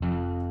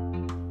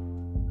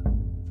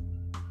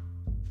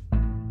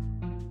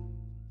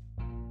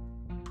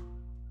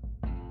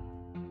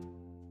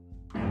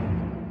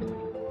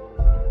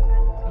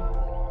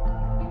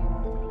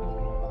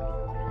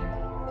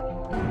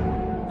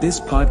This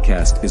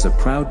podcast is a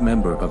proud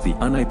member of the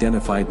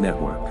Unidentified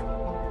Network.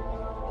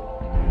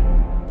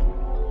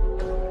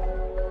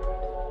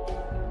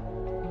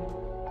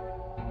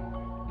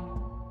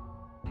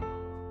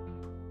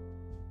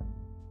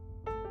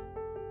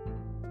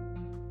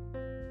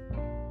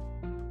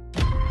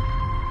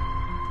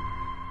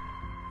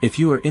 If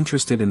you are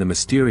interested in the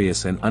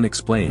mysterious and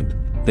unexplained,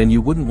 then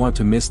you wouldn't want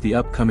to miss the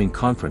upcoming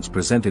conference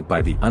presented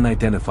by the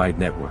Unidentified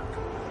Network.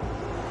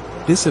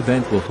 This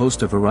event will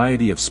host a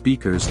variety of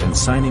speakers and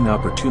signing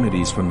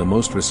opportunities from the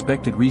most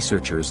respected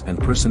researchers and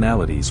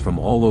personalities from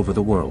all over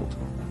the world.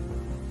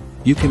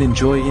 You can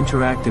enjoy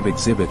interactive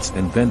exhibits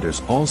and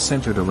vendors all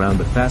centered around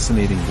the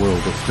fascinating world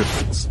of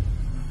cryptids.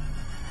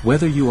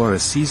 Whether you are a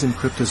seasoned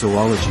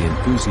cryptozoology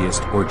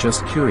enthusiast or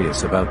just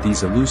curious about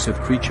these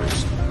elusive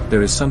creatures,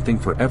 there is something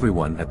for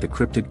everyone at the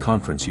Cryptid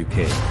Conference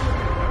UK.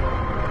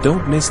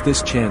 Don't miss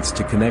this chance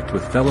to connect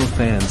with fellow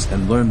fans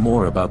and learn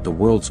more about the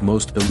world's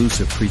most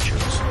elusive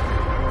creatures.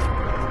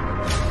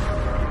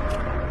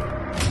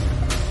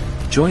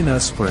 Join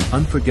us for an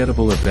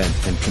unforgettable event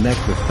and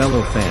connect with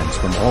fellow fans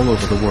from all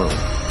over the world.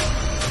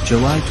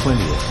 July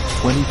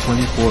 20th,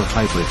 2024,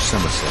 Highbridge,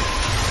 Somerset.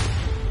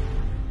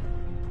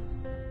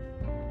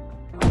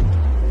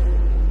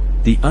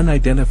 The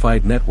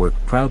Unidentified Network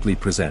proudly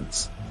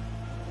presents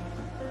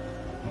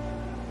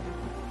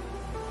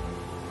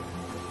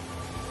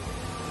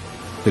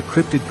the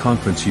Cryptid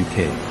Conference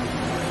UK.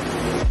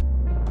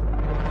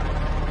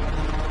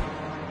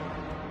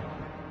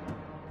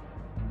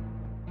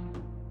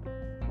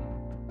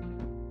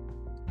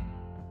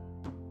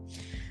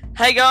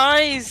 Hey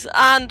guys,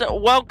 and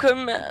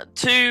welcome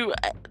to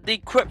the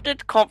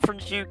Cryptid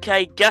Conference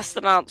UK guest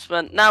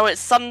announcement. Now it's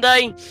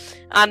Sunday,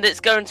 and it's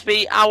going to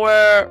be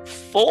our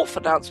 4th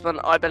announcement,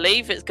 I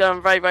believe. It's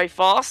going very, very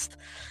fast.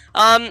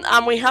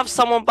 And we have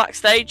someone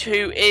backstage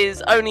who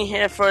is only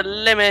here for a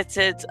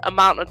limited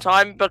amount of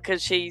time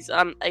because she's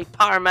a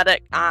paramedic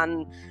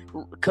and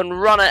can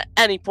run at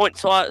any point.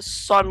 So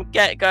I'm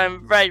getting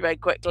going very, very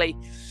quickly.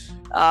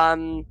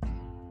 Hey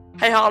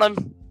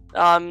Harlem.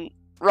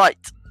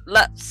 Right,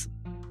 let's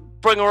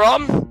bring her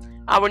on.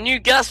 Our new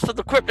guest for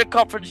the Cryptid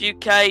Conference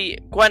UK,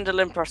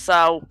 Gwendolyn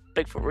Purcell,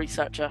 Bigfoot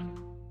researcher.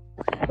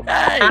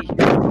 Hey!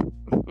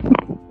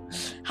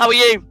 How are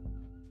you?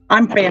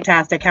 I'm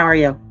fantastic. How are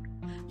you?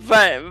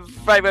 Very,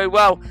 very, very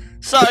well.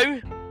 So,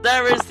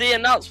 there is the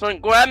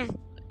announcement, Gwen.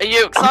 Are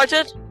you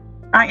excited?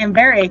 I am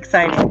very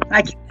excited.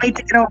 I can't wait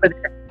to get over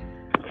there.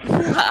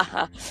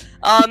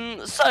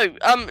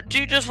 Do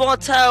you just want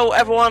to tell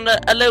everyone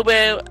a little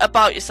bit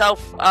about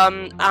yourself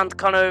and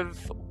kind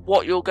of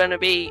what you're going to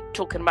be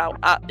talking about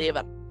at the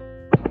event?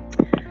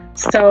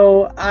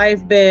 So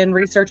I've been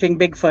researching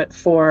Bigfoot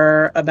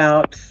for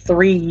about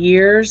 4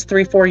 years.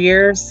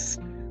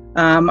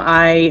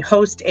 I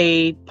host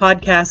a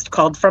podcast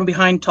called From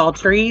Behind Tall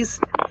Trees,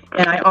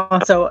 and I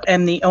also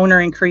am the owner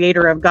and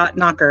creator of Got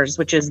Knockers,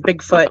 which is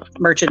Bigfoot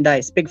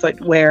merchandise, Bigfoot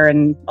wear,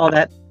 and all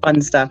that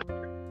fun stuff.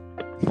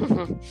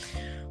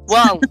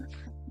 Well,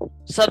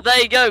 so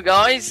there you go,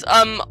 guys.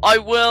 I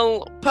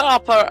will put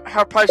up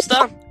her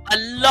poster. I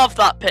love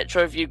that picture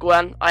of you,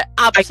 Gwen. I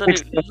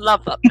absolutely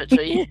love that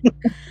picture of you.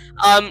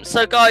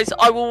 So guys,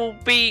 I will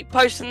be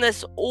posting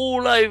this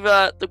all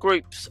over the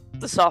groups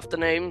this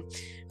afternoon.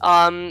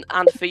 And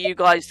for you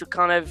guys to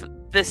kind of,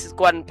 this is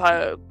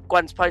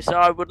Gwen's poster.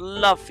 I would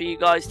love for you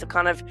guys to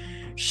kind of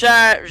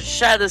share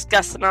this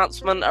guest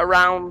announcement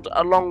around,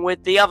 along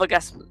with the other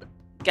guest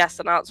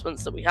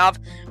announcements that we have.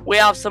 We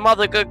have some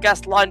other good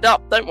guests lined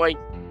up, don't we?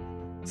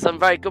 Some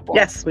very good ones.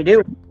 Yes, we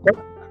do.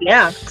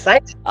 Yeah,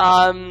 excited.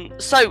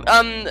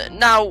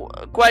 Now,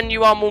 Gwen,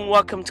 you are more than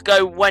welcome to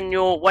go when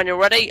you're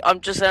ready.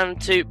 I'm just going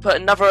to put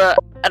another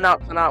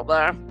announcement out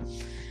there.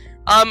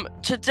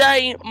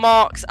 Today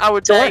marks our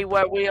day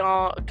where we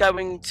are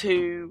going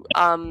to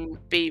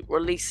be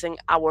releasing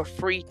our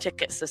free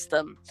ticket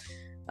system.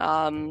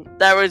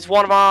 There is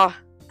one of our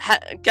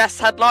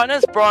guest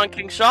headliners, Brian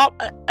King Sharp.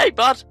 Hey,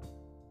 bud.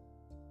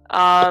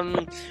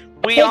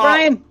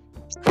 Brian.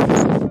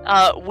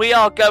 We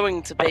are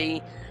going to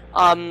be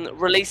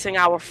releasing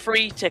our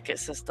free ticket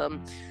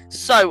system.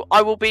 So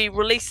I will be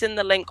releasing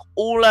the link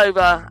all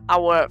over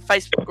our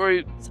Facebook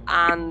groups,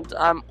 and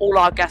all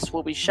our guests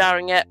will be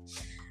sharing it,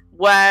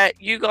 where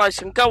you guys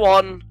can go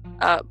on,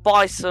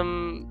 buy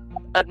some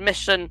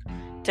admission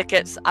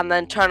tickets, and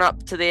then turn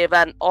up to the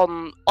event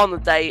on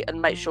the day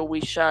and make sure we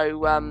show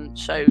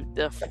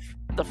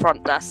the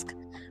front desk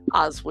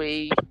as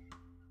we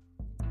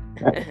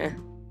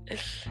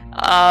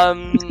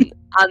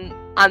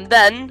and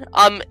then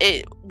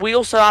we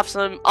also have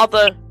some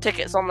other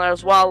tickets on there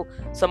as well.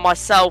 So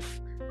myself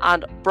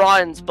and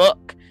Brian's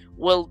book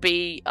will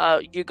be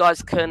you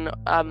guys can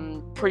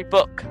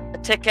pre-book a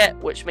ticket,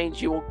 which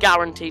means you will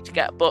guarantee to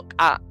get a book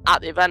at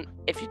the event.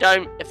 If you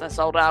don't, if they're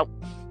sold out,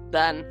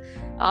 then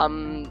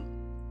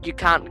you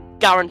can't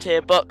guarantee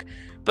a book.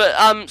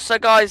 But so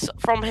guys,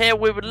 from here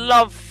we would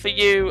love for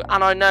you,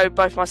 and I know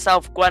both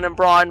myself, Gwen and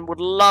Brian would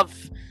love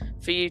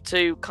for you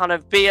to kind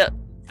of be at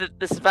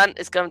this event.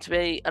 Is going to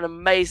be an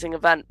amazing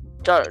event,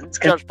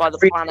 judged by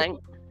the planning.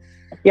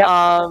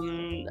 Yeah.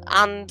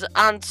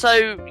 And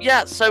so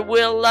yeah, so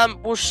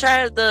we'll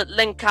share the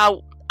link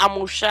out, and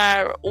we'll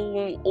share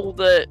all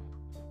the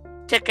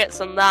tickets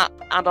and that,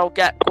 and I'll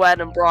get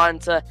Gwen and Brian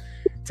to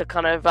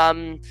kind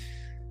of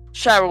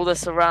share all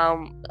this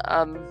around.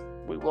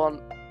 We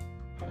want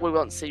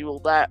to see you all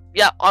there.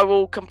 Yeah, I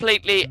will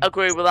completely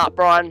agree with that,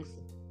 Brian.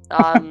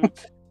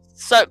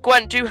 So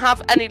Gwen, do you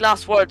have any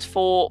last words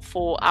for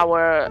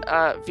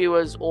our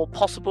viewers or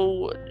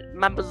possible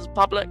members of the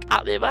public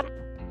at the event?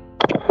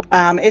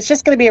 It's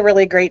just going to be a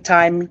really great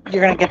time.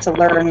 You're going to get to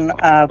learn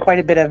quite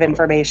a bit of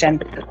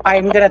information.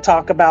 I'm going to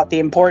talk about the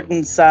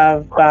importance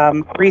of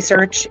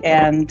research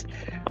and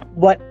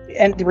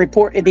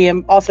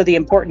also the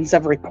importance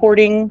of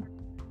reporting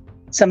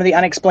some of the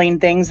unexplained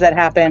things that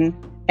happen,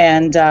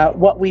 and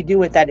what we do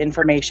with that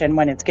information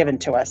when it's given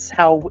to us,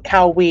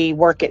 how we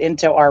work it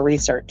into our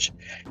research.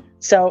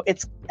 So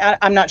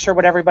I'm not sure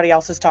what everybody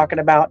else is talking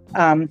about,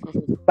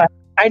 but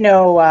I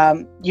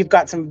know you've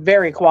got some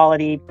very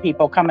quality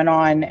people coming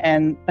on,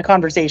 and the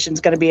conversation's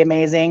going to be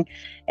amazing,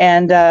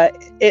 and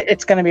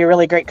it's going to be a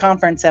really great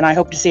conference, and I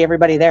hope to see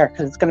everybody there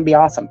because it's going to be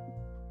awesome.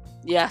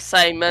 Yeah,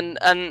 same. And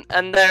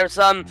there's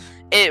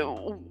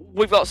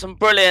we've got some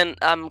brilliant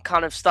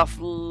kind of stuff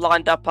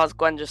lined up, as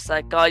Gwen just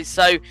said, guys.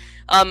 So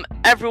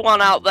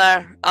everyone out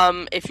there,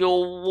 if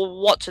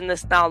you're watching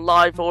this now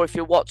live, or if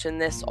you're watching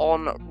this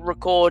on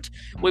record,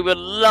 we would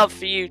love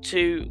for you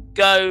to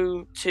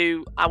go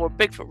to our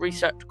Bigfoot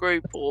research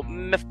group or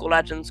Mythical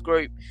Legends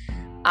group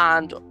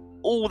and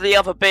all the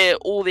other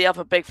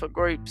Bigfoot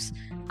groups,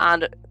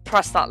 and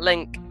press that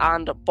link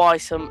and buy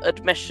some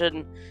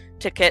admission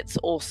tickets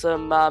or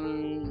some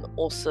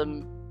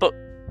book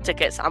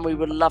tickets, and we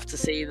would love to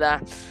see you there.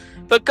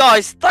 But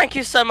guys, thank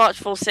you so much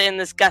for seeing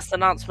this guest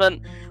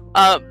announcement.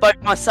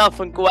 Both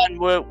myself and Gwen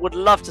would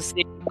love to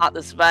see you at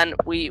this event.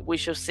 We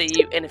shall see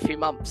you in a few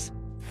months.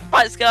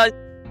 Thanks, guys.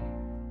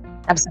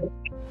 Absolutely.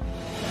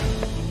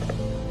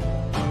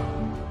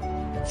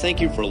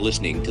 Thank you for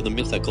listening to the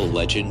Mythical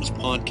Legends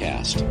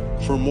podcast.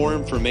 For more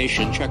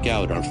information, check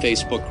out our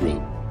Facebook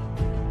group.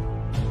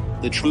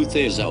 The truth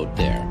is out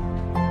there.